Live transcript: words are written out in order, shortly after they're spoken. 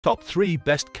Top 3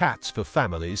 best cats for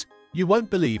families you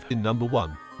won't believe. In number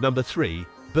 1. Number 3.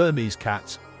 Burmese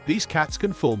cats. These cats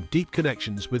can form deep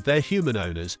connections with their human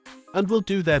owners and will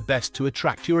do their best to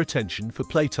attract your attention for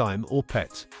playtime or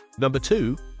pets. Number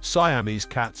 2. Siamese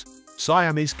cats.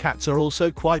 Siamese cats are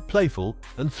also quite playful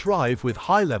and thrive with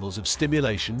high levels of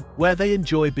stimulation, where they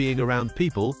enjoy being around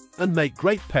people and make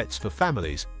great pets for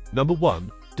families. Number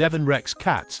 1. Devon Rex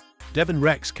cats. Devon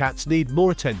Rex cats need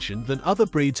more attention than other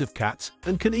breeds of cats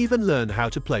and can even learn how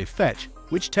to play fetch,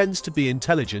 which tends to be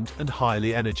intelligent and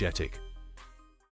highly energetic.